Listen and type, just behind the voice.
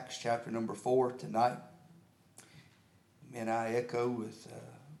Acts chapter number 4 tonight. And I echo with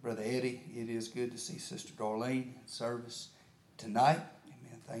Brother Eddie. It is good to see Sister Darlene in service tonight.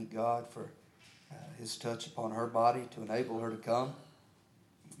 Amen. Thank God for His touch upon her body to enable her to come.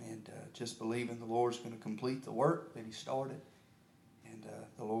 And just believing the Lord's going to complete the work that He started. And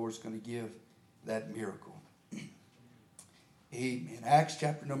the Lord's going to give that miracle. Amen. Acts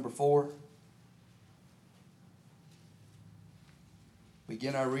chapter number 4.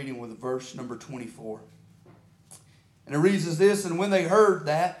 Begin our reading with verse number 24. And it reads as this: And when they heard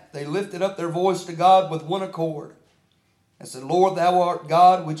that, they lifted up their voice to God with one accord, and said, Lord, Thou art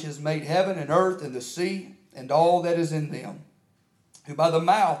God, which has made heaven and earth and the sea, and all that is in them, who by the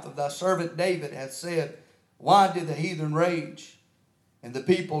mouth of Thy servant David hath said, Why did the heathen rage, and the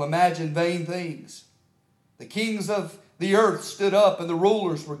people imagine vain things? The kings of the earth stood up, and the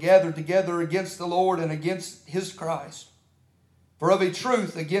rulers were gathered together against the Lord and against His Christ. For of a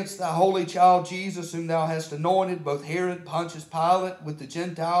truth against Thy holy child Jesus, whom Thou hast anointed, both Herod, Pontius Pilate, with the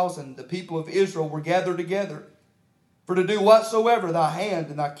Gentiles and the people of Israel were gathered together, for to do whatsoever Thy hand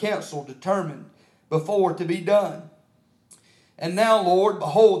and Thy counsel determined before to be done. And now, Lord,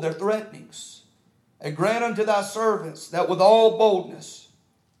 behold their threatenings, and grant unto Thy servants that with all boldness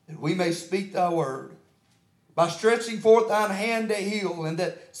that we may speak Thy word, by stretching forth Thine hand to heal, and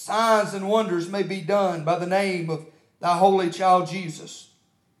that signs and wonders may be done by the name of Thy holy child Jesus.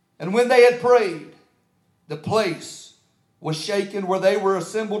 And when they had prayed, the place was shaken where they were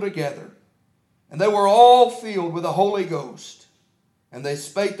assembled together, and they were all filled with the Holy Ghost, and they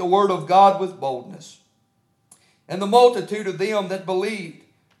spake the word of God with boldness. And the multitude of them that believed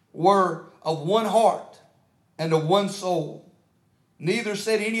were of one heart and of one soul. Neither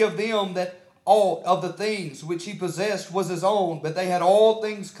said any of them that aught of the things which he possessed was his own, but they had all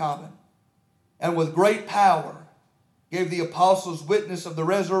things common. And with great power gave the apostles witness of the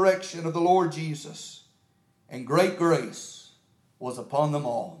resurrection of the Lord Jesus, and great grace was upon them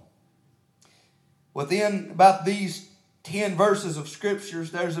all. Within about these 10 verses of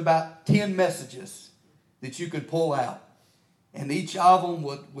scriptures, there's about 10 messages that you could pull out. And each of them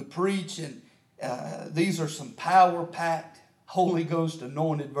would preach, and these are some power-packed, Holy Ghost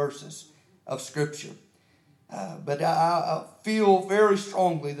anointed verses of scripture. But I feel very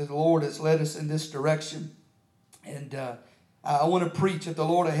strongly that the Lord has led us in this direction. And I want to preach, if the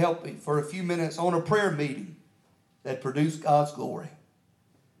Lord will help me, for a few minutes on a prayer meeting that produced God's glory.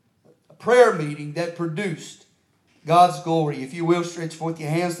 A prayer meeting that produced God's glory. If you will, stretch forth your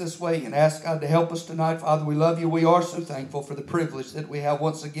hands this way and ask God to help us tonight. Father, we love You. We are so thankful for the privilege that we have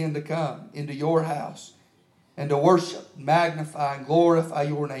once again to come into Your house and to worship, magnify, and glorify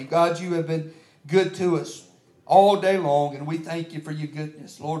Your name. God, You have been good to us all day long, and we thank You for Your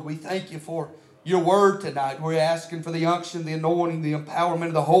goodness. Lord, we thank You for Your word tonight. We're asking for the unction, the anointing, the empowerment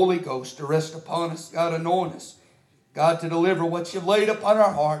of the Holy Ghost to rest upon us. God, anoint us. God, to deliver what You've laid upon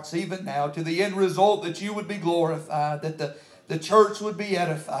our hearts even now, to the end result that You would be glorified, that the church would be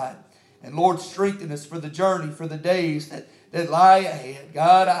edified. And Lord, strengthen us for the journey, for the days that lie ahead.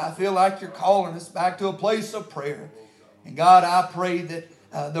 God, I feel like You're calling us back to a place of prayer. And God, I pray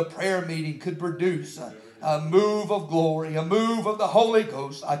that the prayer meeting could produce a move of glory, a move of the Holy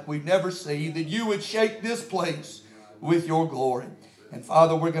Ghost like we've never seen, that You would shake this place with Your glory. And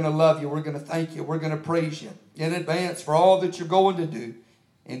Father, we're going to love You. We're going to thank You. We're going to praise You in advance for all that You're going to do.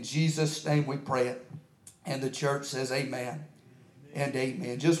 In Jesus' name we pray it. And the church says amen and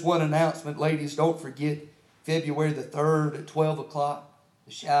amen. Just one announcement, ladies. Don't forget February the 3rd at 12 o'clock,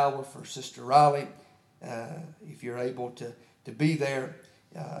 the shower for Sister Riley. If you're able to be there,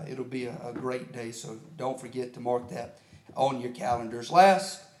 it'll be a great day, so don't forget to mark that on your calendars.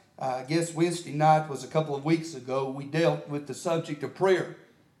 Last, I guess Wednesday night was a couple of weeks ago, we dealt with the subject of prayer,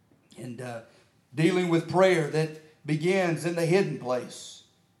 and dealing with prayer that begins in the hidden place.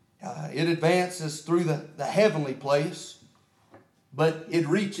 It advances through the heavenly place, but it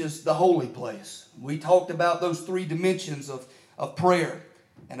reaches the holy place. We talked about those three dimensions of prayer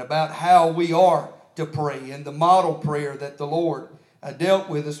and about how we are to pray, and the model prayer that the Lord dealt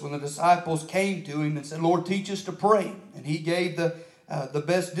with us when the disciples came to Him and said, Lord, teach us to pray. And He gave the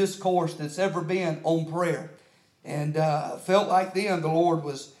best discourse that's ever been on prayer. And felt like then the Lord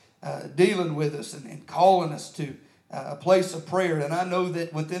was dealing with us and calling us to a place of prayer. And I know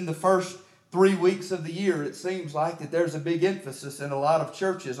that within the first 3 weeks of the year, it seems like that there's a big emphasis in a lot of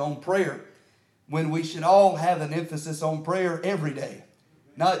churches on prayer, when we should all have an emphasis on prayer every day,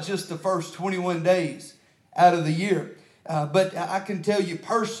 not just the first 21 days out of the year. But I can tell you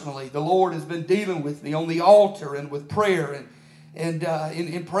personally, the Lord has been dealing with me on the altar and with prayer and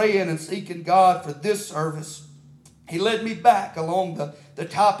in praying and seeking God for this service. He led me back along the the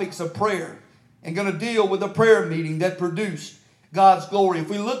topics of prayer and going to deal with a prayer meeting that produced God's glory.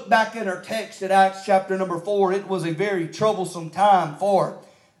 If we look back at our text at Acts chapter number 4, it was a very troublesome time for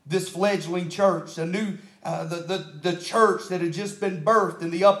this fledgling church. The church that had just been birthed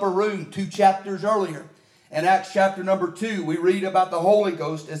in the upper room 2 chapters earlier. In Acts chapter number 2, we read about the Holy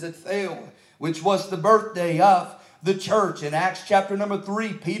Ghost as it fell, which was the birthday of the church. In Acts chapter number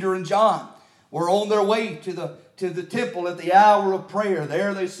 3, Peter and John were on their way to the temple at the hour of prayer.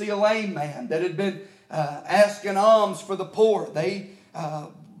 There they see a lame man that had been asking alms for the poor. They,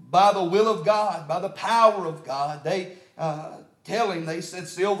 by the will of God, by the power of God, they tell him, they said,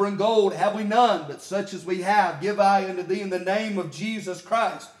 silver and gold have we none, but such as we have give I unto thee in the name of Jesus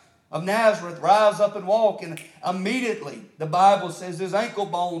Christ of Nazareth. Rise up and walk. And immediately, the Bible says, his ankle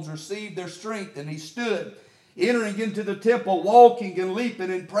bones received their strength, and he stood, entering into the temple, walking and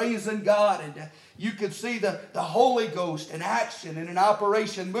leaping and praising God. And you could see the Holy Ghost in action and in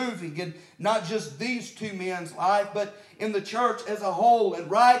operation, moving in not just these two men's life, but in the church as a whole.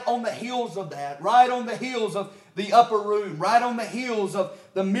 And right on the heels of that, right on the heels of the upper room, right on the heels of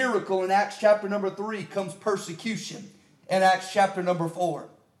the miracle in Acts chapter number 3 comes persecution in Acts chapter number 4.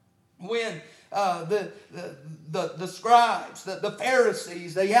 When the scribes, the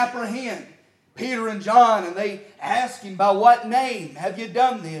Pharisees, they apprehend Peter and John, and they ask him, by what name have you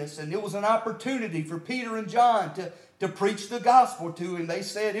done this? And it was an opportunity for Peter and John to preach the gospel to him. They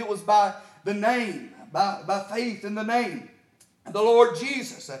said it was by the name, by faith in the name of the Lord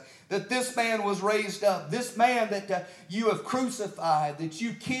Jesus, that this man was raised up. This man that you have crucified, that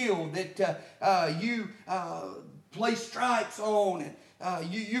you killed, that you placed stripes on, and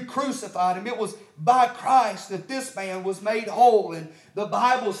you crucified him. It was by Christ that this man was made whole. And the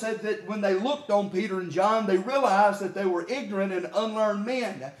Bible said that when they looked on Peter and John, they realized that they were ignorant and unlearned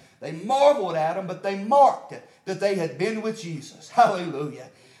men. They marveled at them, but they marked that they had been with Jesus. Hallelujah.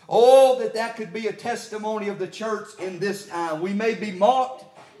 Oh, that could be a testimony of the church in this time. We may be mocked,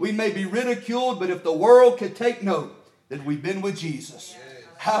 we may be ridiculed, but if the world could take note that we've been with Jesus.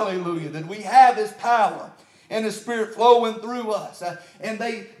 Hallelujah. That we have His power and His Spirit flowing through us. And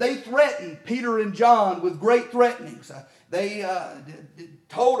they threatened Peter and John with great threatenings. They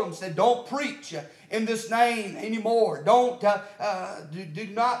told them, said, don't preach in this name anymore. Do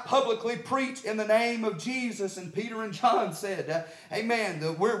not publicly preach in the name of Jesus. And Peter and John said,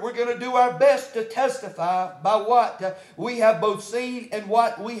 amen, we're going to do our best to testify by what we have both seen and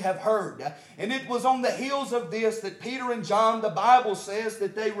what we have heard. And it was on the heels of this that Peter and John, the Bible says,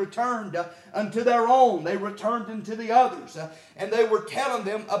 that they returned unto their own. They returned unto the others. And they were telling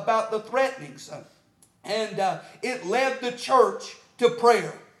them about the threatenings. And it led the church to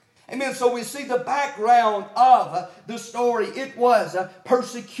prayer. Amen. So we see the background of the story. It was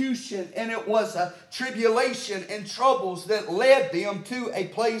persecution, and it was tribulation and troubles that led them to a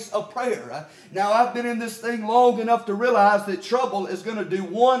place of prayer. Now, I've been in this thing long enough to realize that trouble is going to do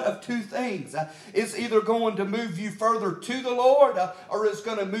one of two things. It's either going to move you further to the Lord, or it's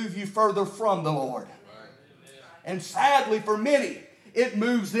going to move you further from the Lord. And sadly for many, it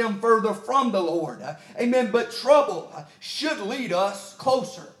moves them further from the Lord. Amen. But trouble should lead us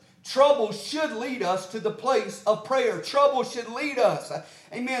closer. Trouble should lead us to the place of prayer. Trouble should lead us,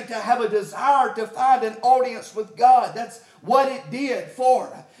 amen, to have a desire to find an audience with God. That's what it did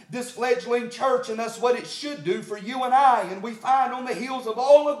for this fledgling church, and that's what it should do for you and I. And we find on the heels of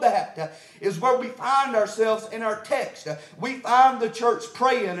all of that is where we find ourselves in our text. We find the church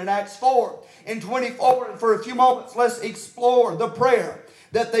praying in Acts 4 and 24. And for a few moments, let's explore the prayer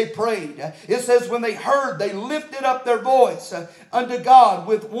that they prayed. It says when they heard, they lifted up their voice unto God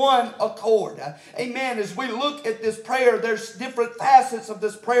with one accord. Amen. As we look at this prayer, there's different facets of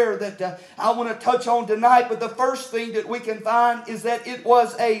this prayer that I want to touch on tonight. But the first thing that we can find is that it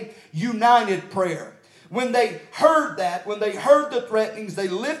was a united prayer. When they heard that, when they heard the threatenings, they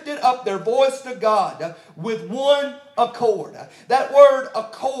lifted up their voice to God with one accord. That word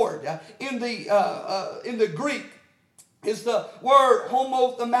accord in the Greek is the word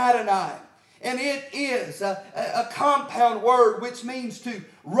homothermatonai. And it is a compound word which means to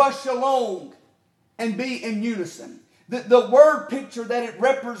rush along and be in unison. The word picture that it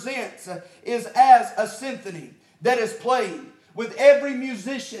represents is as a symphony that is played with every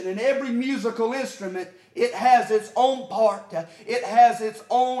musician and every musical instrument It has its own part. It has its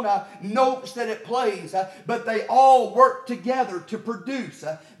own notes that it plays. But they all work together to produce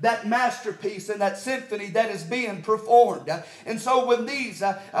that masterpiece and that symphony that is being performed. And so when these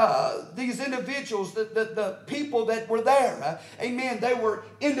individuals, the people that were there, amen, they were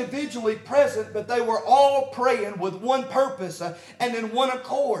individually present, but they were all praying with one purpose and in one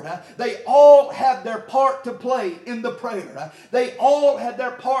accord. They all had their part to play in the prayer. They all had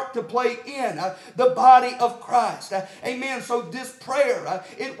their part to play in the body of Christ. Amen. So this prayer,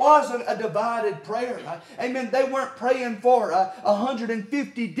 it wasn't a divided prayer. Amen. They weren't praying for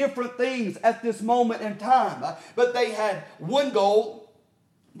 150 different things at this moment in time. But they had one goal,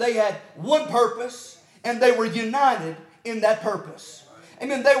 they had one purpose, and they were united in that purpose.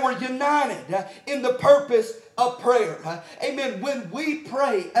 Amen. They were united in the purpose of prayer. Amen. When we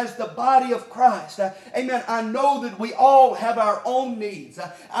pray as the body of Christ, amen, I know that we all have our own needs.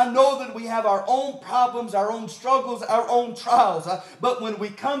 I know that we have our own problems, our own struggles, our own trials. But when we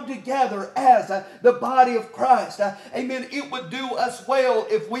come together as the body of Christ, amen, it would do us well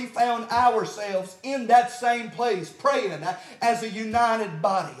if we found ourselves in that same place, praying as a united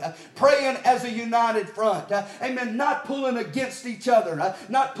body, praying as a united front. Amen. Not pulling against each other,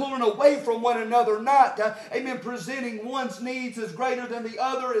 not pulling away from one another, not, amen, presenting one's needs as greater than the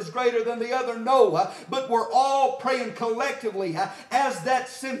other, as greater than the other. No, but we're all praying collectively as that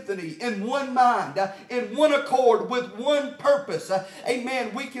symphony in one mind, in one accord, with one purpose.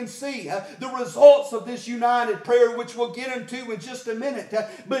 Amen. We can see the results of this united prayer, which we'll get into in just a minute.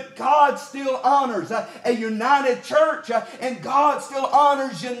 But God still honors a united church, and God still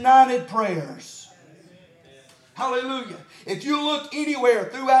honors united prayers. Hallelujah. If you look anywhere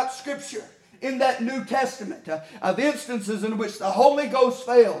throughout Scripture, in that New Testament, of instances in which the Holy Ghost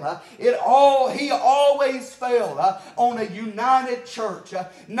failed, He always failed on a united church,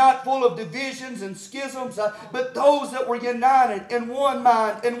 not full of divisions and schisms, but those that were united in one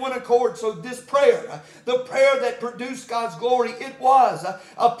mind, in one accord. So this prayer, the prayer that produced God's glory, it was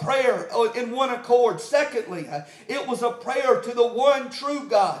a prayer in one accord. Secondly, it was a prayer to the one true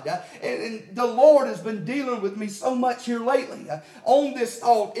God. And the Lord has been dealing with me so much here lately on this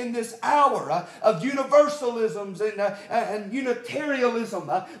thought in this hour of universalisms and Unitarianism,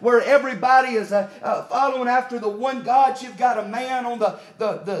 where everybody is following after the one God. You've got a man on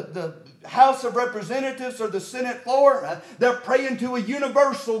the House of Representatives or the Senate floor. They're praying to a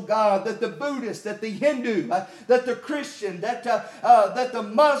universal God, that the Buddhist, that the Hindu, that the Christian, that the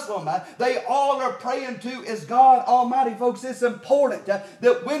Muslim, they all are praying to is God Almighty. Folks, it's important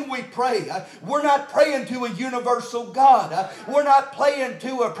that when we pray, we're not praying to a universal God. We're not praying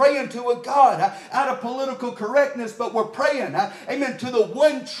to a God out of political correctness, but we're praying, amen, to the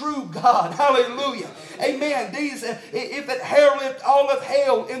one true God. Hallelujah. Amen. These, if it hairlift all of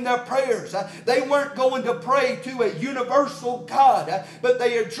hell in their prayers, they weren't going to pray to a universal God, but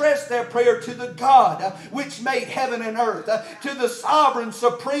they addressed their prayer to the God which made heaven and earth, to the sovereign,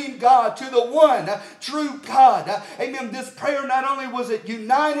 supreme God, to the one true God. Amen. This prayer, not only was it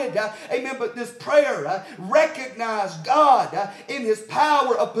united, amen, but this prayer recognized God in His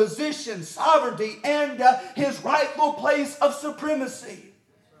power of position, sovereignty, and His rightful place of supremacy.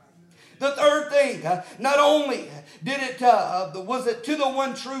 The third thing, not only was it to the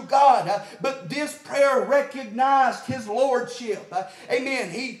one true God, but this prayer recognized His lordship.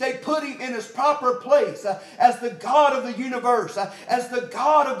 Amen. They put Him in His proper place as the God of the universe, as the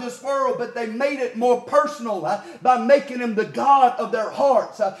God of this world, but they made it more personal by making Him the God of their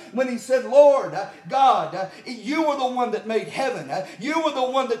hearts. When He said, Lord God, You are the one that made heaven. You are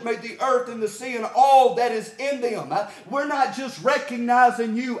the one that made the earth and the sea and all that is in them. We're not just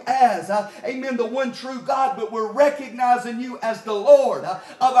recognizing You as, amen, the one true God, but we're recognizing You as the Lord of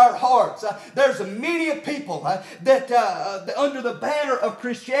our hearts. There's many people that under the banner of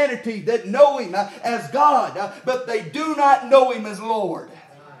Christianity that know Him as God, but they do not know Him as Lord.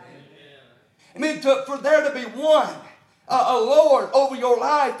 Amen. For there to be one, a Lord over your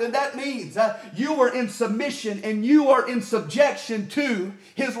life, then that means you are in submission and you are in subjection to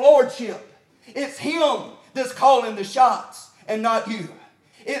His lordship. It's Him that's calling the shots and not you.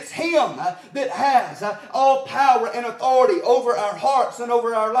 It's Him that has all power and authority over our hearts and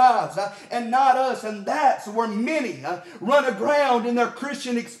over our lives, and not us. And that's where many run aground in their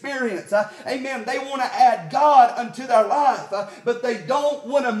Christian experience. Amen. They want to add God unto their life, but they don't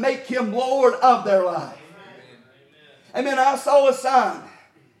want to make Him Lord of their life. Amen. I saw a sign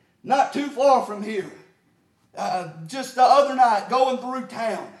not too far from here, just the other night going through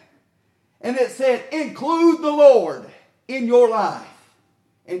town, and it said, "Include the Lord in your life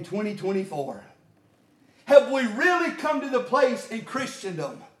in 2024. Have we really come to the place in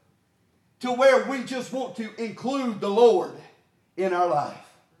Christendom to where we just want to include the Lord in our life.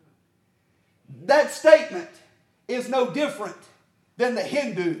 That statement is no different than the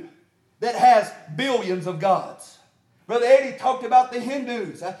Hindu that has billions of gods. Brother Eddie talked about the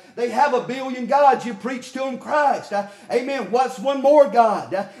Hindus. They have a billion gods. You preach to them Christ. Amen. What's one more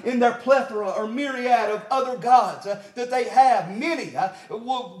God in their plethora or myriad of other gods that they have? Many.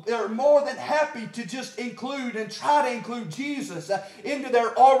 They're more than happy to just include and try to include Jesus into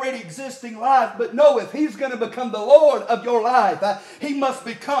their already existing life. But no, if He's going to become the Lord of your life, He must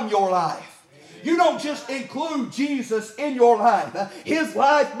become your life. You don't just include Jesus in your life. His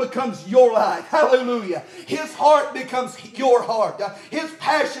life becomes your life. Hallelujah. His heart becomes your heart. His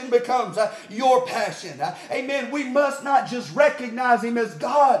passion becomes your passion. Amen. We must not just recognize Him as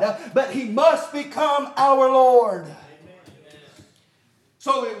God, but He must become our Lord.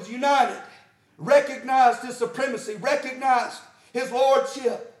 So it was united, recognized His supremacy, recognized His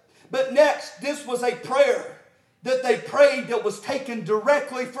lordship. But next, this was a prayer that they prayed that was taken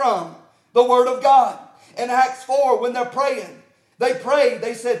directly from the Word of God. In Acts 4, when they're praying, they prayed,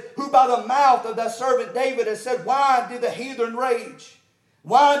 they said, who by the mouth of thy servant David has said, why did the heathen rage?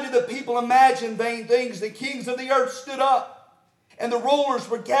 Why did the people imagine vain things? The kings of the earth stood up, and the rulers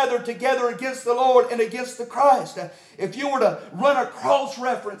were gathered together against the Lord and against the Christ. If you were to run a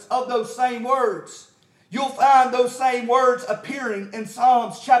cross-reference of those same words, you'll find those same words appearing in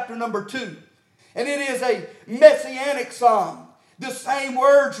Psalms chapter number 2. And it is a messianic psalm. The same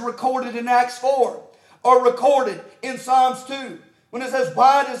words recorded in Acts 4 are recorded in Psalms 2. When it says,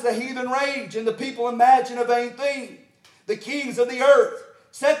 why does the heathen rage and the people imagine a vain thing? The kings of the earth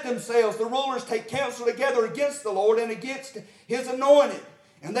set themselves, the rulers take counsel together against the Lord and against His anointed.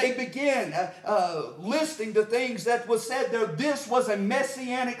 And they begin listing the things that was said there. This was a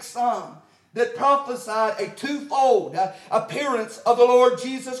messianic psalm that prophesied a twofold appearance of the Lord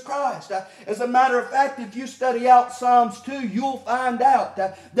Jesus Christ. As a matter of fact, if you study out Psalms 2, you'll find out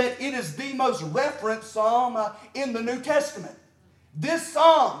that it is the most referenced psalm in the New Testament. This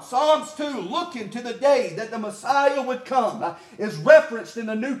psalm, Psalms 2, looking to the day that the Messiah would come, is referenced in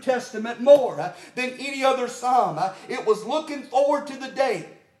the New Testament more than any other psalm. It was looking forward to the day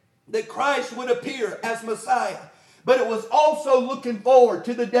that Christ would appear as Messiah. But it was also looking forward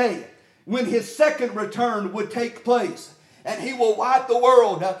to the day when His second return would take place, and He will wipe the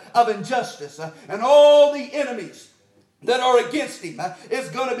world of injustice, and all the enemies that are against Him is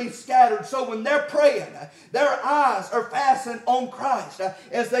going to be scattered. So when they're praying, their eyes are fastened on Christ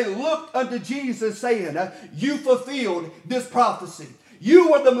as they look unto Jesus, saying, you fulfilled this prophecy.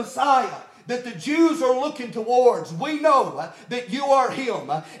 You are the Messiah that the Jews are looking towards. We know that you are Him,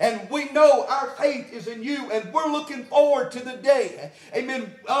 and we know our faith is in you, and we're looking forward to the day,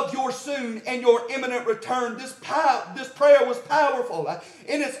 amen, of your soon and your imminent return. This prayer was powerful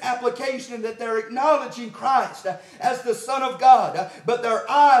in its application, that they're acknowledging Christ as the Son of God, but their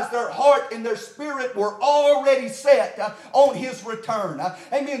eyes, their heart, and their spirit were already set on His return.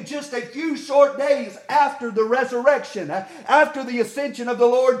 Amen. Just a few short days after the resurrection, after the ascension of the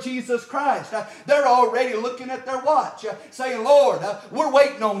Lord Jesus Christ, they're already looking at their watch, saying, Lord, we're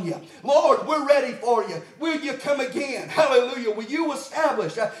waiting on you. Lord, we're ready for you. Will you come again? Hallelujah. Will you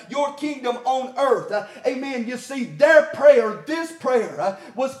establish your kingdom on earth? Amen. You see, their prayer, this prayer,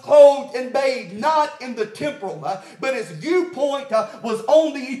 was clothed and bathed not in the temporal, but its viewpoint was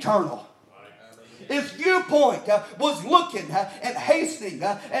on the eternal. Its viewpoint was looking and hastening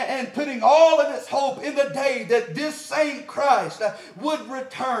and putting all of its hope in the day that this same Christ would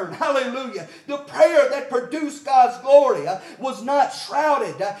return. Hallelujah. The prayer that produced God's glory was not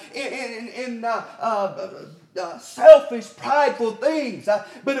shrouded in selfish, prideful things,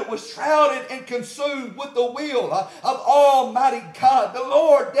 but it was shrouded and consumed with the will of Almighty God. The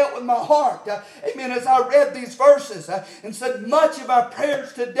Lord dealt with my heart, amen, as I read these verses and said, much of our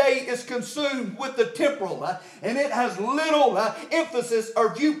prayers today is consumed with the temporal, and it has little emphasis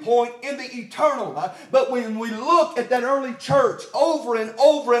or viewpoint in the eternal. But when we look at that early church over and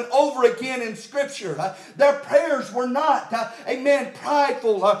over and over again in Scripture, their prayers were not, amen,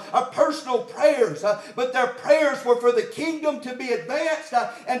 prideful or personal prayers, but their prayers were for the kingdom to be advanced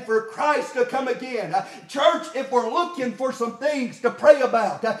and for Christ to come again. Church, if we're looking for some things to pray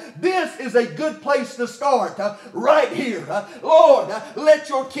about, this is a good place to start right here. Lord, let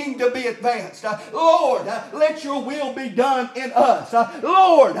your kingdom be advanced. Lord, let your will be done in us.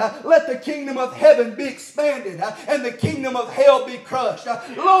 Lord, let the kingdom of heaven be expanded and the kingdom of hell be crushed.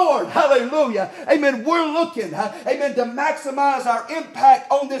 Lord, hallelujah. Amen. We're looking, amen, to maximize our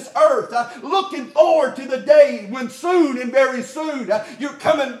impact on this earth, looking forward to the day day when soon and very soon you're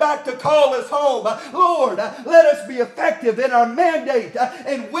coming back to call us home. Lord, let us be effective in our mandate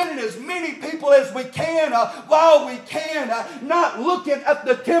and winning as many people as we can while we can, not looking at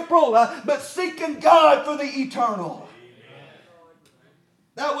the temporal, but seeking God for the eternal.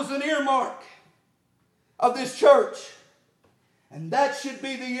 That was an earmark of this church. And that should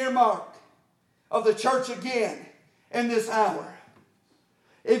be the earmark of the church again in this hour.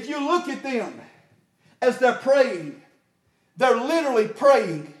 If you look at them as they're praying, they're literally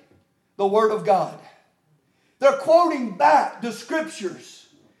praying the Word of God. They're quoting back the scriptures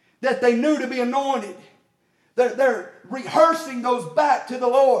that they knew to be anointed. They're rehearsing those back to the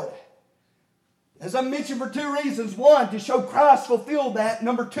Lord. As I mentioned, for two reasons. One, to show Christ fulfilled that.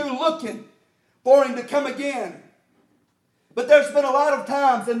 Number two, looking for Him to come again. But there's been a lot of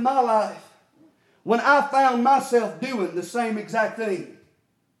times in my life when I found myself doing the same exact thing.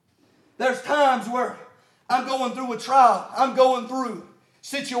 There's times where I'm going through a trial. I'm going through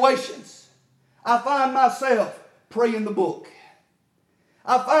situations. I find myself praying the book.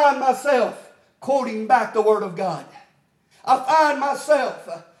 I find myself quoting back the Word of God. I find myself,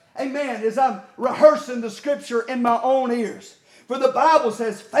 amen, as I'm rehearsing the scripture in my own ears. For the Bible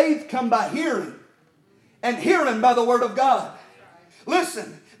says faith comes by hearing, and hearing by the Word of God.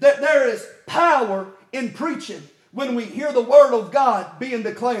 Listen, that there is power in preaching when we hear the Word of God being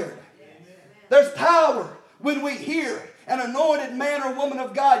declared. There's power when we hear an anointed man or woman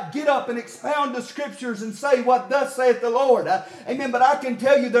of God get up and expound the scriptures and say what thus saith the Lord. Amen. But I can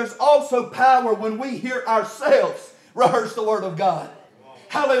tell you there's also power when we hear ourselves rehearse the Word of God.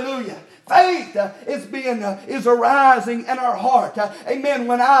 Hallelujah. Faith is arising in our heart. Amen.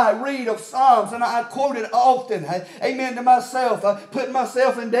 When I read of Psalms, and I quote it often, amen, to myself, putting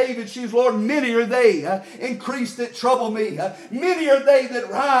myself in David's shoes, Lord, many are they increased that trouble me. Many are they that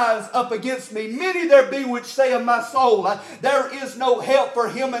rise up against me. Many there be which say of my soul, there is no help for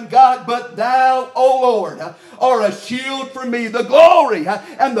him in God, but thou, O Lord, are a shield for me, the glory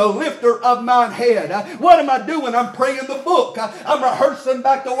and the lifter of mine head. What am I doing? I'm praying the book. I'm rehearsing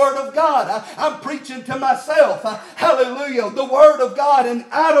back the Word of God. I'm preaching to myself. Hallelujah. The Word of God. And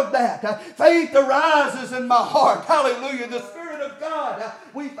out of that, faith arises in my heart. Hallelujah. The Spirit of God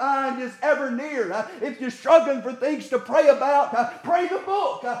we find is ever near. If you're struggling for things to pray about, pray the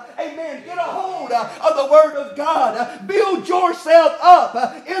book. Amen. Get a hold of the Word of God. Build yourself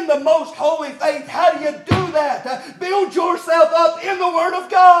up in the most holy faith. How do you do that? Build yourself up in the Word of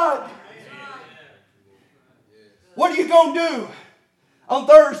God. What are you going to do on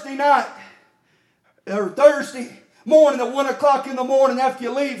Thursday night or Thursday morning at 1 o'clock in the morning after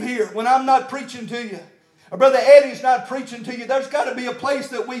you leave here when I'm not preaching to you, or Brother Eddie's not preaching to you? There's got to be a place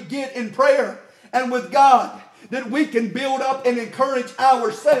that we get in prayer and with God that we can build up and encourage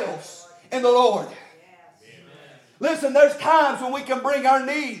ourselves in the Lord. Listen, there's times when we can bring our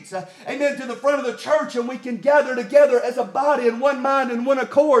needs, amen, to the front of the church, and we can gather together as a body in one mind and one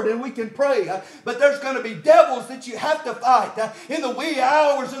accord, and we can pray. But there's going to be devils that you have to fight in the wee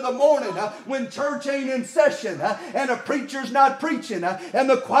hours of the morning when church ain't in session and a preacher's not preaching and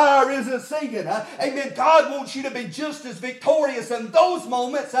the choir isn't singing. Amen. God wants you to be just as victorious in those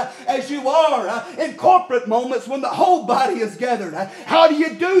moments as you are in corporate moments when the whole body is gathered. How do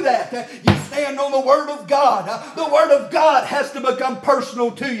you do that? You stand on the Word of God. The Word of God has to become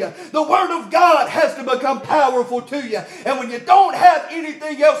personal to you. The Word of God has to become powerful to you. And when you don't have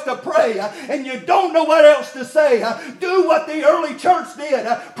anything else to pray and you don't know what else to say, do what the early church did.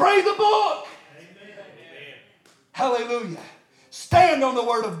 Pray the book. Amen. Hallelujah. Stand on the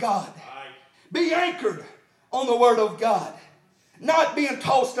Word of God. Be anchored on the Word of God. Not being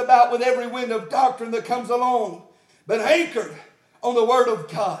tossed about with every wind of doctrine that comes along, but anchored on the Word of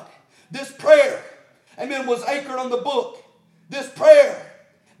God. This prayer, amen, was anchored on the book. This prayer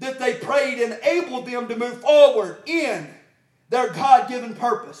that they prayed enabled them to move forward in their God-given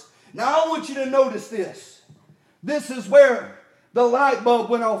purpose. Now I want you to notice this. This is where the light bulb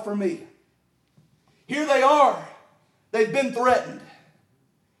went off for me. Here they are. They've been threatened.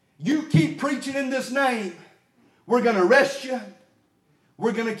 You keep preaching in this name, we're going to arrest you.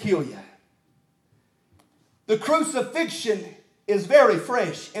 We're going to kill you. The crucifixion is very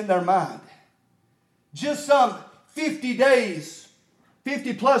fresh in their mind. Just some 50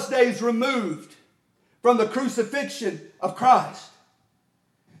 plus days removed from the crucifixion of Christ.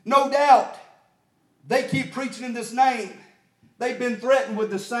 No doubt, they keep preaching in this name. They've been threatened with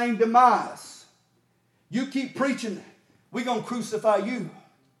the same demise. You keep preaching, we're going to crucify you.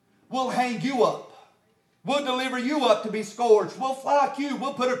 We'll hang you up. We'll deliver you up to be scourged. We'll flog you.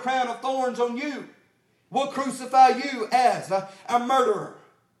 We'll put a crown of thorns on you. We'll crucify you as a murderer.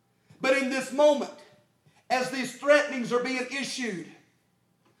 But in this moment, as these threatenings are being issued,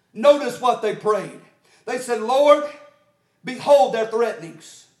 notice what they prayed. They said, Lord, behold their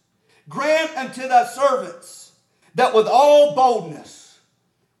threatenings. Grant unto thy servants that with all boldness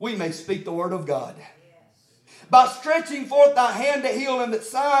we may speak the word of God. By stretching forth thy hand to heal, and that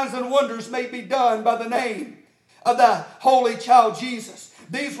signs and wonders may be done by the name of thy holy child Jesus.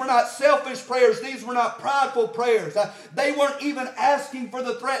 These were not selfish prayers. These were not prideful prayers. They weren't even asking for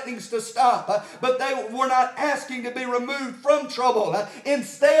the threatenings to stop. But they were not asking to be removed from trouble.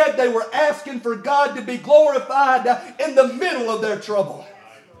 Instead, they were asking for God to be glorified in the middle of their trouble.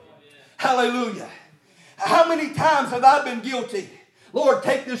 Hallelujah. How many times have I been guilty? Lord,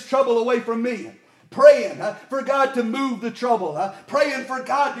 take this trouble away from me. Praying for God to move the trouble. Praying for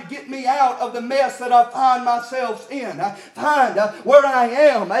God to get me out of the mess that I find myself in. Find where I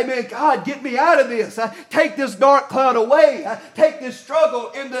am. Amen. God, get me out of this. Take this dark cloud away. Take this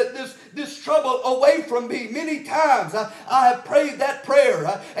struggle and this trouble away from me. Many times I have prayed that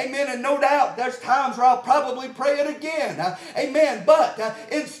prayer. Amen. And no doubt there's times where I'll probably pray it again. Amen. But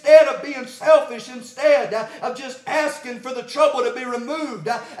instead of being selfish, instead of just asking for the trouble to be removed,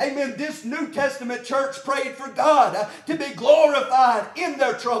 amen, this New Testament church prayed for God to be glorified in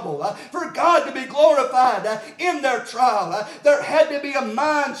their trouble, for God to be glorified in their trial. There had to be a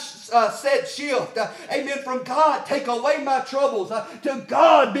mindset shift. Amen. From God, take away my troubles, to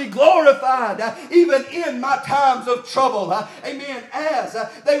God be glorified even in my times of trouble. Amen. As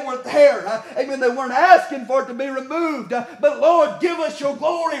they were there, amen, they weren't asking for it to be removed, but Lord, give us your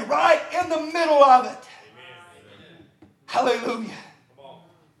glory right in the middle of it. Amen. Hallelujah.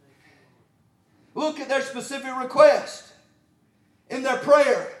 Look at their specific request in their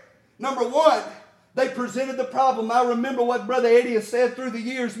prayer. Number one, they presented the problem. I remember what Brother Eddie has said through the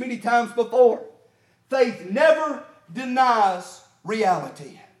years many times before. Faith never denies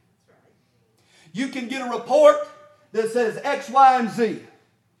reality. You can get a report that says X, Y, and Z.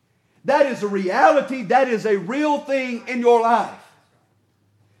 That is a reality. That is a real thing in your life.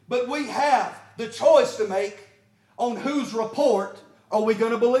 But we have the choice to make on whose report are we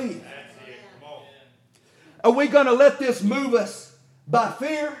going to believe. Are we going to let this move us by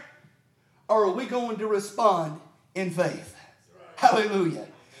fear, or are we going to respond in faith? Hallelujah.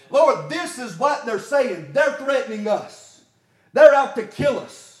 Lord, this is what they're saying. They're threatening us. They're out to kill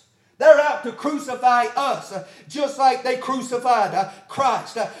us. They're out to crucify us, just like they crucified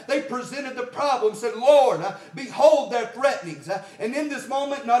Christ. They presented the problem, said, Lord, behold their threatenings. And in this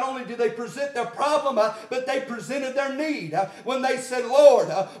moment, not only did they present their problem, but they presented their need. When they said, Lord,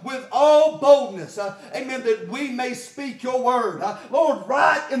 with all boldness, amen, that we may speak your word. Lord,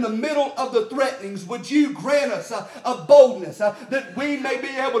 right in the middle of the threatenings, would you grant us a boldness that we may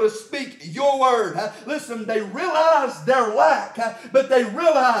be able to speak your word. Listen, they realized their lack, but they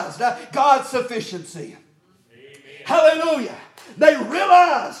realized God's sufficiency. Amen. Hallelujah. They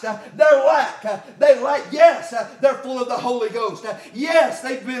realized their lack. Yes, they're full of the Holy Ghost. Yes,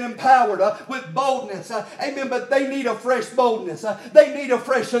 they've been empowered with boldness. Amen. But they need a fresh boldness. They need a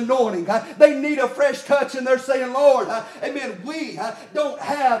fresh anointing. They need a fresh touch. And they're saying, Lord, amen, we don't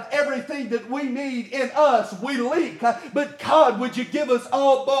have everything that we need in us. We leak. But God, would you give us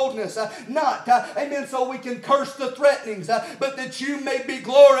all boldness? Not, amen, so we can curse the threatenings, but that you may be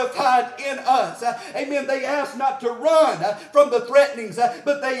glorified in us. Amen. They ask not to run from the threatenings,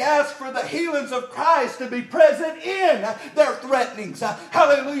 but they ask for the healings of Christ to be present in their threatenings.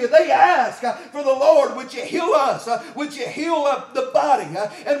 Hallelujah. They ask for the Lord, would you heal us? Would you heal the body?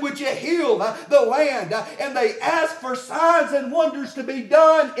 And would you heal the land? And they ask for signs and wonders to be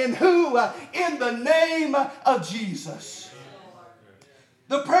done in who? In the name of Jesus.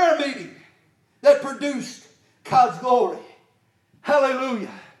 The prayer meeting that produced God's glory.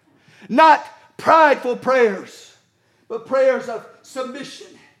 Hallelujah. Not prideful prayers, but prayers of submission,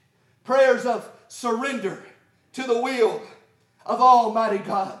 prayers of surrender to the will of Almighty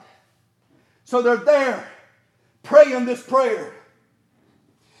God. So they're there praying this prayer.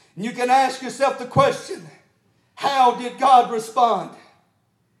 And you can ask yourself the question, how did God respond?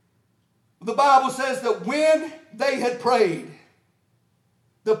 The Bible says that when they had prayed,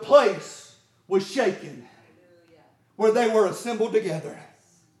 the place was shaken where they were assembled together.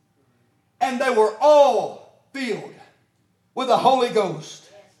 And they were all filled with the Holy Ghost.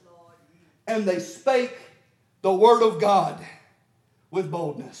 And they spake the word of God with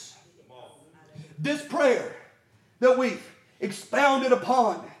boldness. This prayer that we've expounded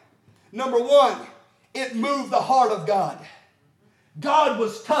upon, number one, it moved the heart of God. God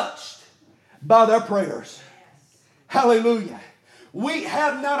was touched by their prayers. Hallelujah. We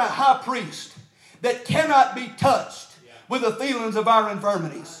have not a high priest that cannot be touched with the feelings of our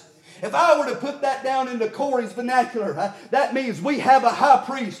infirmities. If I were to put that down into Cory's vernacular, that means we have a high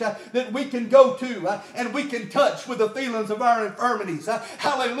priest that we can go to and we can touch with the feelings of our infirmities.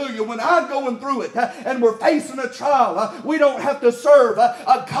 Hallelujah. When I'm going through it and we're facing a trial, we don't have to serve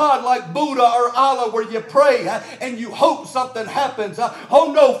a God like Buddha or Allah where you pray and you hope something happens.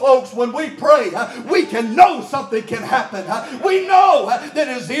 Oh no, folks, when we pray, we can know something can happen. We know that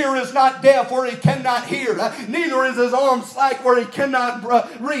his ear is not deaf where he cannot hear, neither is his arm slack where he cannot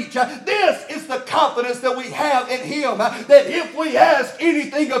reach. This is the confidence that we have in him, that if we ask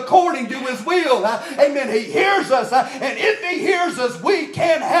anything according to his will, amen, he hears us, and if he hears us, we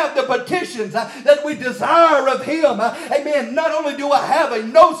can have the petitions that we desire of him. Amen. Not only do I have a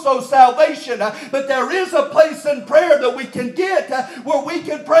no-so salvation, but there is a place in prayer that we can get where we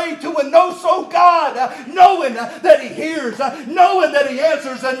can pray to a no-so God, knowing that he hears, knowing that he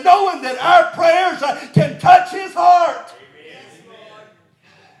answers, and knowing that our prayers can touch his heart.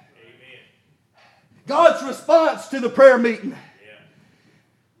 God's response to the prayer meeting.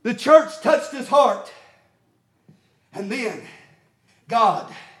 The church touched his heart. And then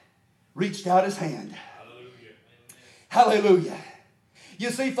God reached out his hand. Hallelujah. You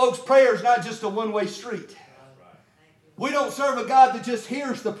see, folks, prayer is not just a one-way street. We don't serve a God that just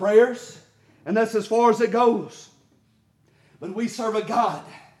hears the prayers, and that's as far as it goes. But we serve a God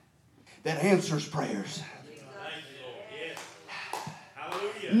that answers prayers.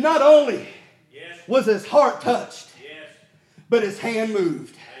 Not only was his heart touched, but his hand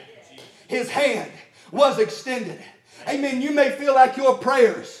moved. His hand was extended. Amen. You may feel like your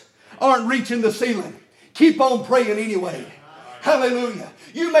prayers aren't reaching the ceiling. Keep on praying anyway. Hallelujah.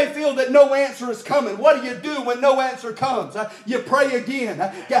 You may feel that no answer is coming. What do you do when no answer comes? You pray again.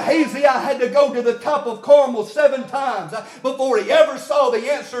 Gehazi had to go to the top of Carmel 7 times before he ever saw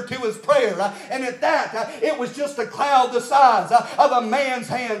the answer to his prayer. And at that, it was just a cloud the size of a man's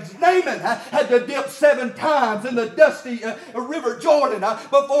hands. Naaman had to dip 7 times in the dusty river Jordan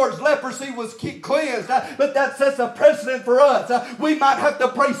before his leprosy was cleansed. But that sets a precedent for us. We might have to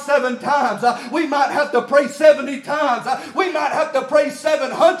pray 7 times. We might have to pray 70 times. We might have to pray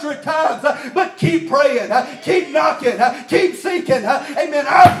 700 times, but keep praying, keep knocking, keep seeking. Amen.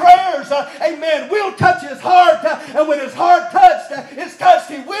 Our prayers, amen, will touch his heart, and when his heart is touched,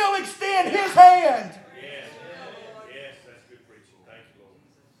 he will extend his hand. Yes, that's good preaching. Thank you, Lord.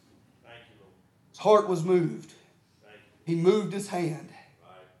 Thank you, Lord. His heart was moved. He moved his hand.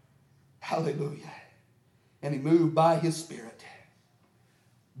 Right. Hallelujah. And he moved by his Spirit,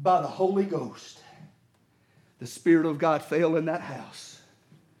 by the Holy Ghost. The Spirit of God fell in that house.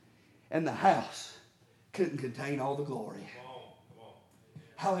 And the house couldn't contain all the glory. Come on.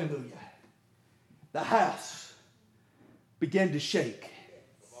 Hallelujah. The house began to shake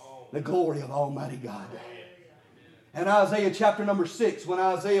the glory of Almighty God. In Isaiah chapter number 6, when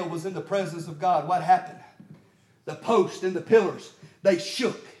Isaiah was in the presence of God, what happened? The post and the pillars, they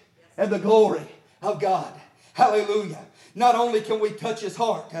shook at the glory of God. Hallelujah. Not only can we touch his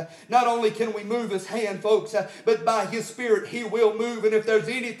heart, not only can we move his hand, folks, but by his Spirit he will move. And if there's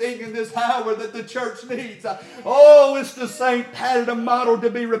anything in this hour that the church needs, it's the same pattern and model to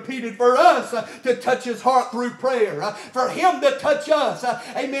be repeated for us to touch his heart through prayer, for him to touch us,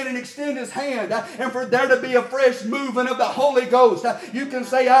 amen, and extend his hand, and for there to be a fresh movement of the Holy Ghost. You can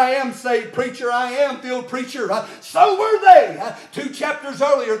say, I am saved preacher, I am filled preacher. So were they. 2 chapters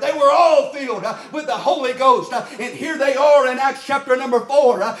earlier, they were all filled with the Holy Ghost. And here they are in Acts chapter number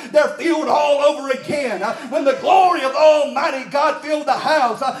 4. They're filled all over again. When the glory of Almighty God filled the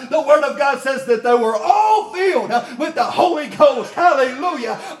house, the Word of God says that they were all filled with the Holy Ghost.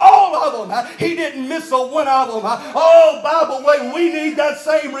 Hallelujah. All of them. He didn't miss a one of them. Oh, Bible way, we need that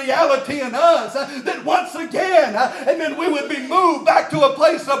same reality in us. That once again, amen, we would be moved back to a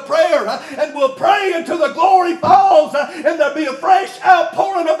place of prayer. And we'll pray until the glory falls. And there'll be a fresh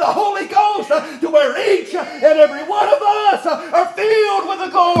outpouring of the Holy Ghost to where each and every one of us are filled with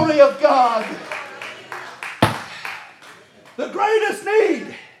the glory of God. The greatest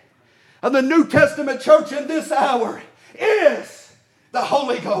need of the New Testament church in this hour is the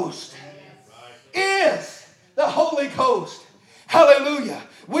Holy Ghost. Is the Holy Ghost. Hallelujah.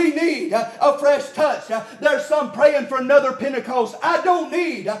 We need a fresh touch. There's some praying for another Pentecost. I don't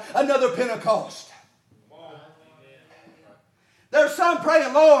need another Pentecost. There's some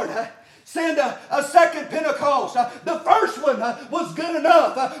praying, Lord, send a second Pentecost. The first one was good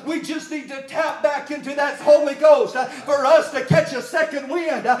enough. We just need to tap back into that Holy Ghost for us to catch a second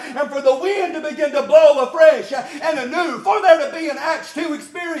wind and for the wind to begin to blow afresh and anew. For there to be an Acts 2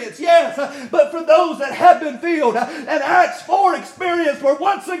 experience, yes, but for those that have been filled, an Acts 4 experience where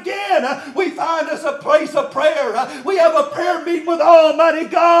once again we find us a place of prayer. We have a prayer meeting with Almighty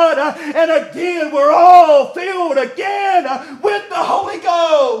God, and again we're all filled again with the Holy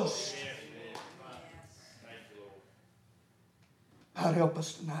Ghost. God help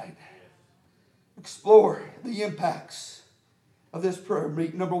us tonight. Explore the impacts of this prayer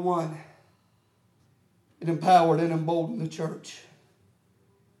meeting. Number one, it empowered and emboldened the church.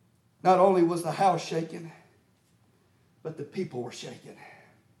 Not only was the house shaken, but the people were shaken.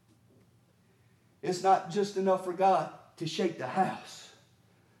 It's not just enough for God to shake the house,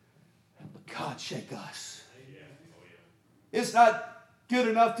 but God shake us. It's not good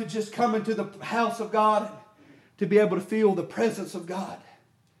enough to just come into the house of God to be able to feel the presence of God.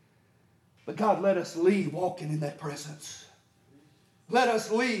 But God, let us leave walking in that presence. Let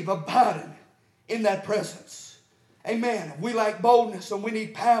us leave abiding in that presence. Amen. We lack boldness and we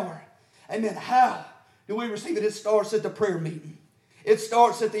need power. Amen. How do we receive it? It starts at the prayer meeting. It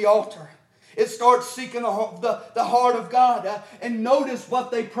starts at the altar. It starts seeking the heart of God. And notice what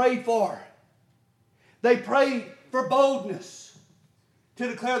they prayed for. They prayed for boldness to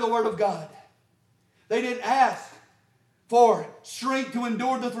declare the word of God. They didn't ask for strength to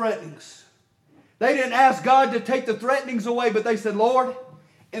endure the threatenings. They didn't ask God to take the threatenings away, but they said, Lord,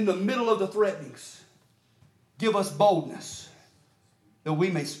 in the middle of the threatenings, give us boldness that we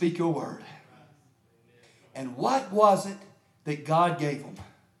may speak your word. And what was it that God gave them?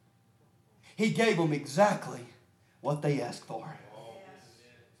 He gave them exactly what they asked for.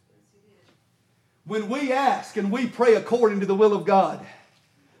 When we ask and we pray according to the will of God,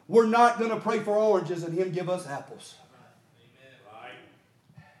 we're not going to pray for oranges and Him give us apples.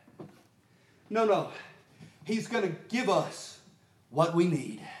 No. He's going to give us what we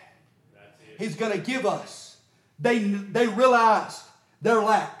need. He's going to give us. They realized their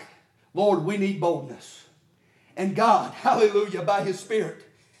lack. Lord, we need boldness. And God, hallelujah, by His Spirit,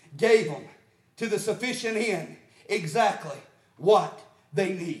 gave them to the sufficient end exactly what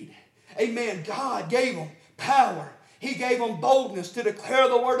they need. Amen. God gave them power. He gave them boldness to declare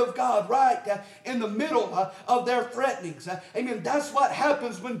the word of God right in the middle of their threatenings. Amen. That's what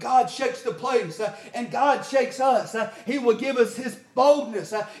happens when God shakes the place and God shakes us. He will give us His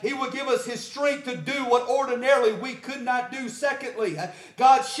boldness. He will give us His strength to do what ordinarily we could not do. Secondly,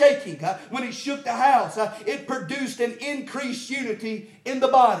 God's shaking, when He shook the house, it produced an increased unity in the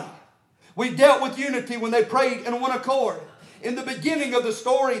body. We dealt with unity when they prayed in one accord. In the beginning of the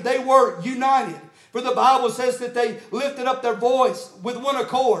story, they were united. For the Bible says that they lifted up their voice with one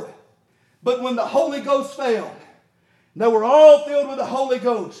accord. But when the Holy Ghost fell, they were all filled with the Holy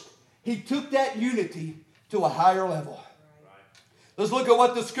Ghost. He took that unity to a higher level. Let's look at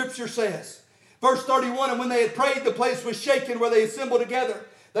what the Scripture says. Verse 31, and when they had prayed, the place was shaken where they assembled together.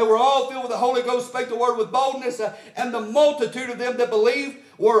 They were all filled with the Holy Ghost, spake the word with boldness, and the multitude of them that believed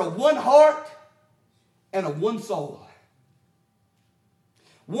were of one heart and of one soul.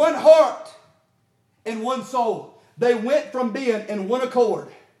 One heart and one soul. They went from being in one accord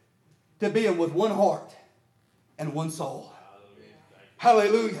to being with one heart and one soul.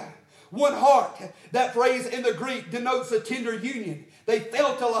 Hallelujah. One heart. That phrase in the Greek denotes a tender union. They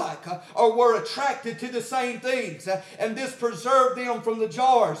felt alike or were attracted to the same things. And this preserved them from the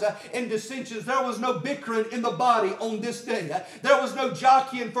jars and dissensions. There was no bickering in the body on this day. There was no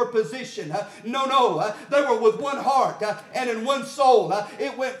jockeying for position. No. They were with one heart and in one soul.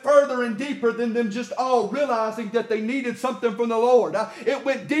 It went further and deeper than them just all realizing that they needed something from the Lord. It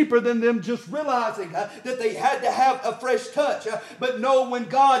went deeper than them just realizing that they had to have a fresh touch. But no, when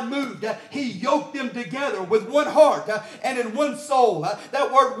God moved, He yoked them together with one heart and in one soul.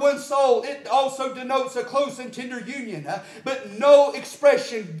 That word one soul, it also denotes a close and tender union. But no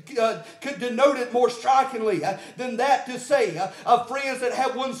expression could denote it more strikingly than that to say of friends that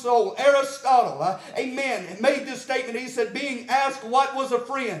have one soul. Aristotle, amen, made this statement. He said, being asked what was a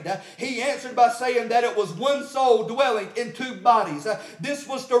friend, he answered by saying that it was one soul dwelling in two bodies. This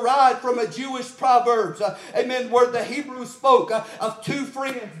was derived from a Jewish proverbs, amen, where the Hebrews spoke of two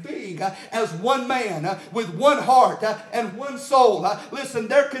friends being as one man with one heart and one soul. soul. Listen,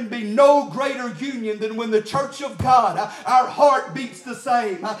 there can be no greater union than when the church of God, our heart beats the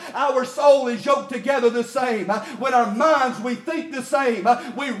same. Our soul is yoked together the same. When our minds, we think the same.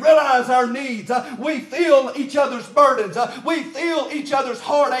 We realize our needs. We feel each other's burdens. We feel each other's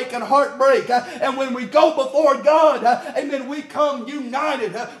heartache and heartbreak. And when we go before God, amen, we come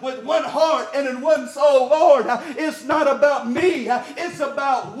united with one heart and in one soul. Lord, it's not about me. It's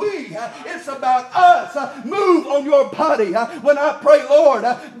about we. It's about us. Move on your body. When I pray, Lord,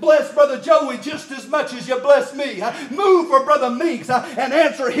 bless Brother Joey just as much as you bless me. Move for Brother Meeks and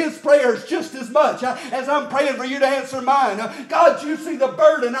answer his prayers just as much as I'm praying for you to answer mine. God, you see the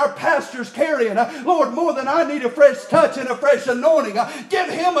burden our pastor's carrying. Lord, more than I need a fresh touch and a fresh anointing, give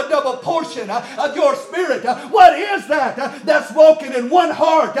him a double portion of your Spirit. What is that? That's walking in one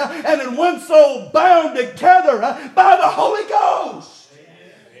heart and in one soul, bound together by the Holy Ghost.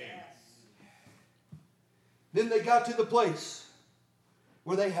 Then they got to the place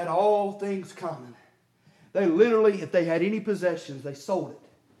where they had all things common. They literally, if they had any possessions, they sold it,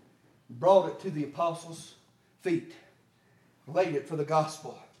 brought it to the apostles' feet, laid it for the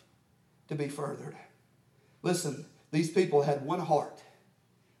gospel to be furthered. Listen, these people had one heart.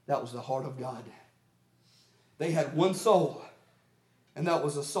 That was the heart of God. They had one soul, and that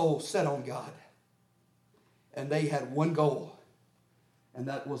was a soul set on God. And they had one goal, and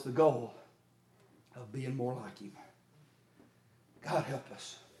that was the goal of being more like Him. God help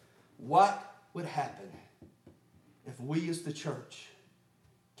us. What would happen if we as the church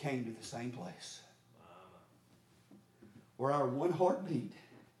came to the same place? Where our one heartbeat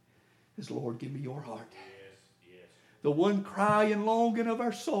is, Lord, give me your heart. Yes, yes. The one cry and longing of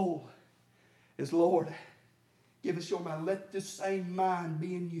our soul is, Lord, give us your mind. Let this same mind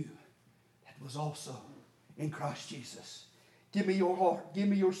be in you that was also in Christ Jesus. Give me your heart. Give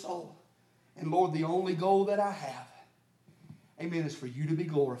me your soul. And Lord, the only goal that I have, amen, is for you to be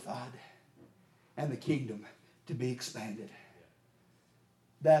glorified and the kingdom to be expanded.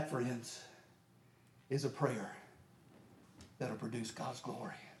 That, friends, is a prayer that'll produce God's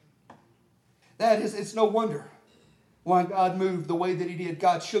glory. That is, it's no wonder why God moved the way that He did.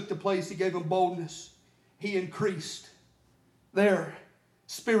 God shook the place. He gave them boldness. He increased their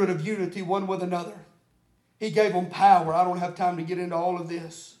spirit of unity one with another. He gave them power. I don't have time to get into all of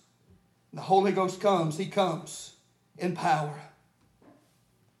this. The Holy Ghost comes. He comes in power.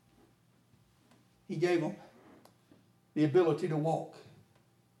 He gave them the ability to walk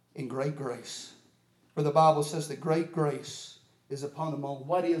in great grace. For the Bible says that great grace is upon them all.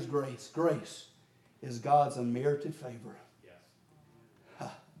 What is grace? Grace is God's unmerited favor.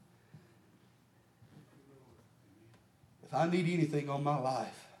 Yes. If I need anything on my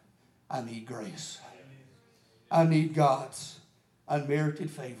life, I need grace. I need God's unmerited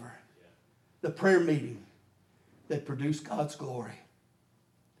favor. The prayer meeting that produced God's glory.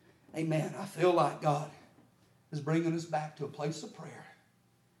 Amen. I feel like God is bringing us back to a place of prayer.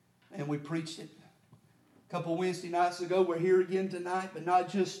 And we preached it a couple Wednesday nights ago. We're here again tonight, but not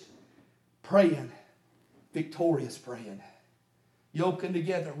just praying, victorious praying. Yoking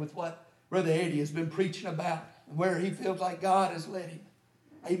together with what Brother Eddie has been preaching about, where he feels like God has led him.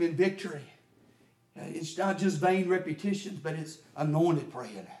 Amen. Victory. It's not just vain repetitions, but it's anointed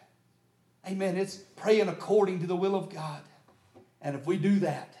praying. Amen. It's praying according to the will of God. And if we do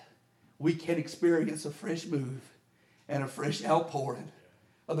that, we can experience a fresh move and a fresh outpouring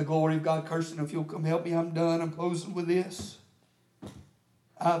of the glory of God. Kirsten, if you'll come help me, I'm done. I'm closing with this.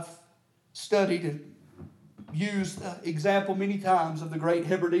 I've studied and used the example many times of the Great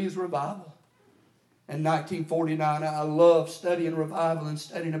Hebrides Revival in 1949. I love studying revival and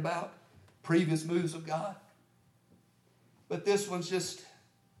studying about previous moves of God. But this one's just,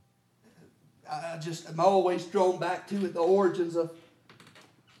 I'm always drawn back to it, the origins of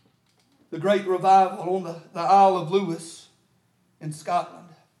the great revival on the Isle of Lewis in Scotland.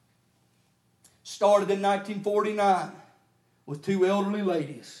 Started in 1949 with two elderly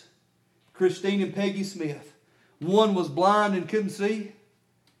ladies, Christine and Peggy Smith. One was blind and couldn't see,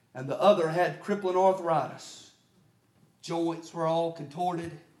 and the other had crippling arthritis. Joints were all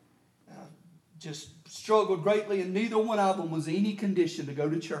contorted, just struggled greatly, and neither one of them was in any condition to go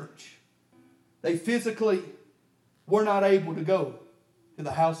to church. They physically were not able to go to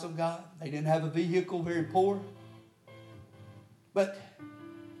the house of God. They didn't have a vehicle, very poor. But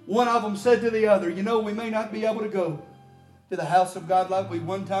one of them said to the other, you know, we may not be able to go to the house of God like we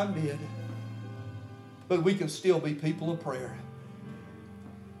one time did, but we can still be people of prayer.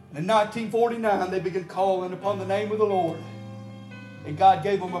 And in 1949, they began calling upon the name of the Lord. And God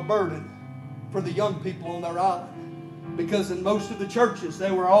gave them a burden for the young people on their island. Because in most of the churches,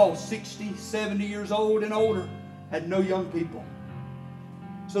 they were all 60, 70 years old and older, had no young people.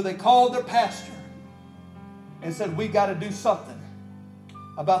 So they called their pastor and said, we got to do something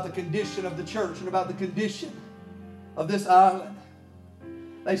about the condition of the church and about the condition of this island.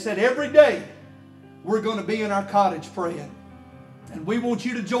 They said, every day we're going to be in our cottage praying. And we want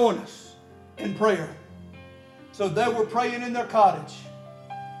you to join us in prayer. So they were praying in their cottage.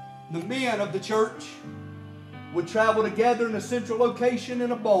 The men of the church would travel together in a central location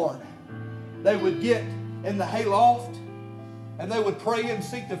in a barn. They would get in the hayloft and they would pray and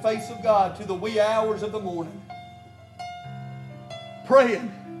seek the face of God to the wee hours of the morning.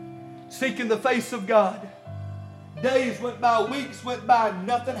 Praying, seeking the face of God. Days went by, weeks went by,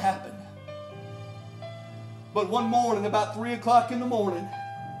 nothing happened. But one morning, about 3 o'clock in the morning,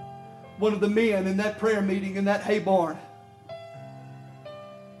 one of the men in that prayer meeting in that hay barn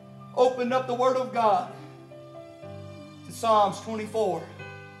opened up the Word of God to Psalms 24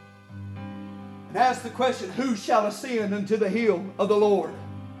 and asked the question, who shall ascend unto the hill of the Lord?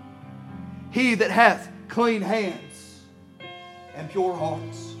 He that hath clean hands and pure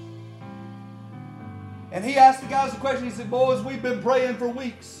hearts. And he asked the guys the question. He said, boys, we've been praying for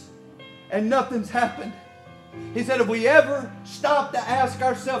weeks and nothing's happened. He said, if we ever stop to ask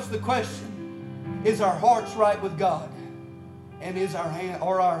ourselves the question, is our hearts right with God? And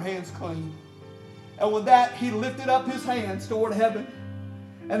are our hands clean? And with that, he lifted up his hands toward heaven.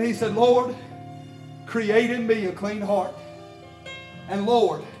 And he said, Lord, create in me a clean heart. And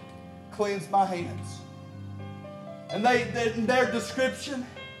Lord, cleanse my hands. And in their description,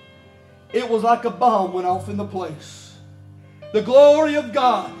 it was like a bomb went off in the place. The glory of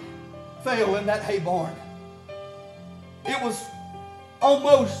God fell in that hay barn. It was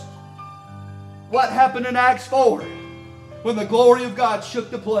almost what happened in Acts 4 when the glory of God shook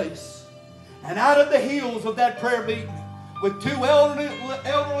the place. And out of the heels of that prayer meeting, with two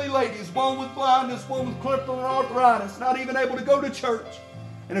elderly ladies, one with blindness, one with crippling arthritis, not even able to go to church,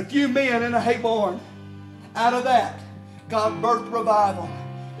 and a few men in a hay barn, out of that, God birthed revival.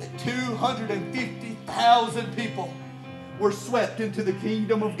 That 250,000 people were swept into the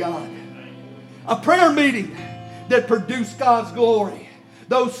kingdom of God. A prayer meeting that produced God's glory.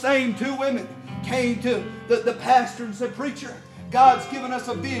 Those same two women came to the pastor and said, preacher, God's given us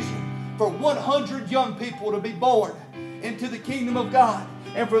a vision for 100 young people to be born into the kingdom of God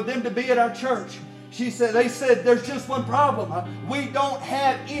and for them to be at our church. They said, there's just one problem. We don't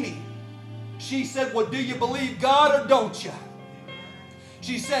have any. She said, well, do you believe God or don't you?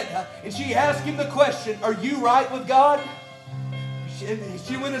 She said, and she asked him the question, are you right with God?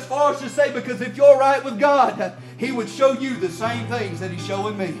 She went as far as to say, because if you're right with God, He would show you the same things that He's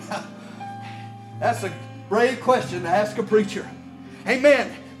showing me. That's a brave question to ask a preacher.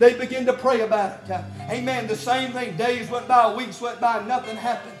 Amen. They began to pray about it. Amen. The same thing. Days went by, weeks went by, nothing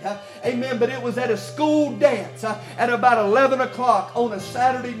happened. Amen. But it was at a school dance at about 11 o'clock on a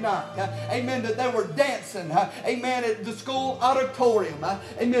Saturday night. Amen. That they were dancing. Amen. At the school auditorium.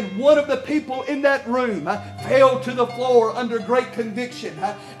 Amen. One of the people in that room fell to the floor under great conviction.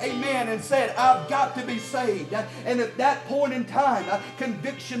 Amen. And said, I've got to be saved. And at that point in time,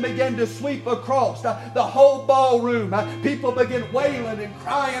 conviction began to sweep across the whole ballroom. People began wailing and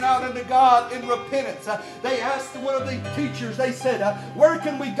crying out unto God in repentance. They asked one of the teachers, they said, where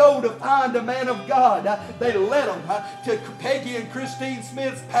can we go to find a man of God? They led them to Peggy and Christine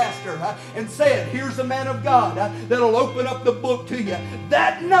Smith's pastor and said, here's a man of God that'll open up the book to you.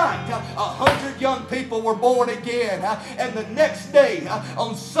 That night, 100 young people were born again. And the next day,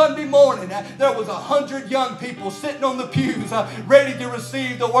 on Sunday morning, there was 100 young people sitting on the pews ready to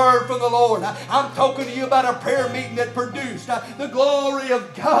receive the word from the Lord. I'm talking to you about a prayer meeting that produced the glory of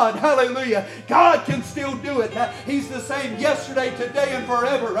God. Hallelujah. God can still do it. He's the same yesterday, today, and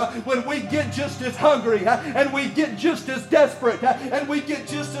forever. When we get just as hungry and we get just as desperate and we get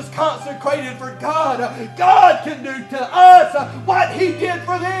just as consecrated for God, God can do to us what He did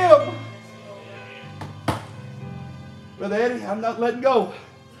for them. Brother Eddie, I'm not letting go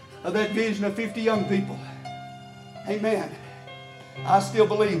of that vision of 50 young people. Amen. I still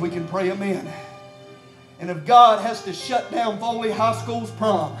believe we can pray amen. And if God has to shut down Foley High School's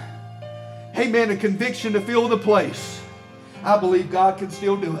prom, amen, a conviction to fill the place, I believe God can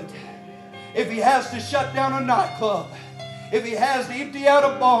still do it. If He has to shut down a nightclub, if He has to empty out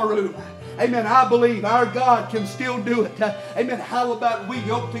a barroom, Amen. I believe our God can still do it. Amen. How about we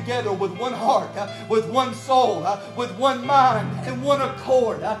yoke together with one heart, with one soul, with one mind and one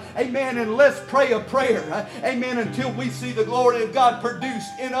accord. Amen. And let's pray a prayer. Amen. Until we see the glory of God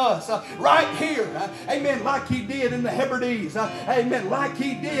produced in us right here. Amen. Like He did in the Hebrides. Amen. Like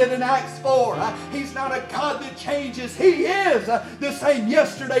He did in Acts 4. He's not a God that changes. He is the same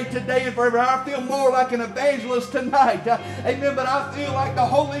yesterday, today, and forever. I feel more like an evangelist tonight. Amen. But I feel like the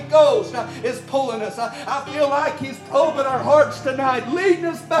Holy Ghost is pulling us. I feel like He's probing our hearts tonight, leading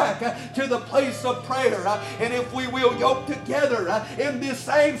us back to the place of prayer. And if we will yoke together in this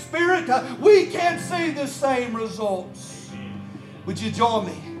same spirit, we can see the same results. Would you join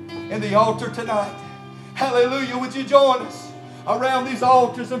me in the altar tonight? Hallelujah. Would you join us around these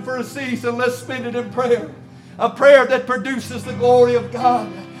altars, and for a season let's spend it in prayer. A prayer that produces the glory of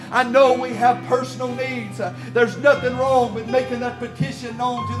God. I know we have personal needs. There's nothing wrong with making that petition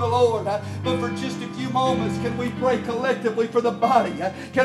known to the Lord. But for just a few moments, can we pray collectively for the body? Can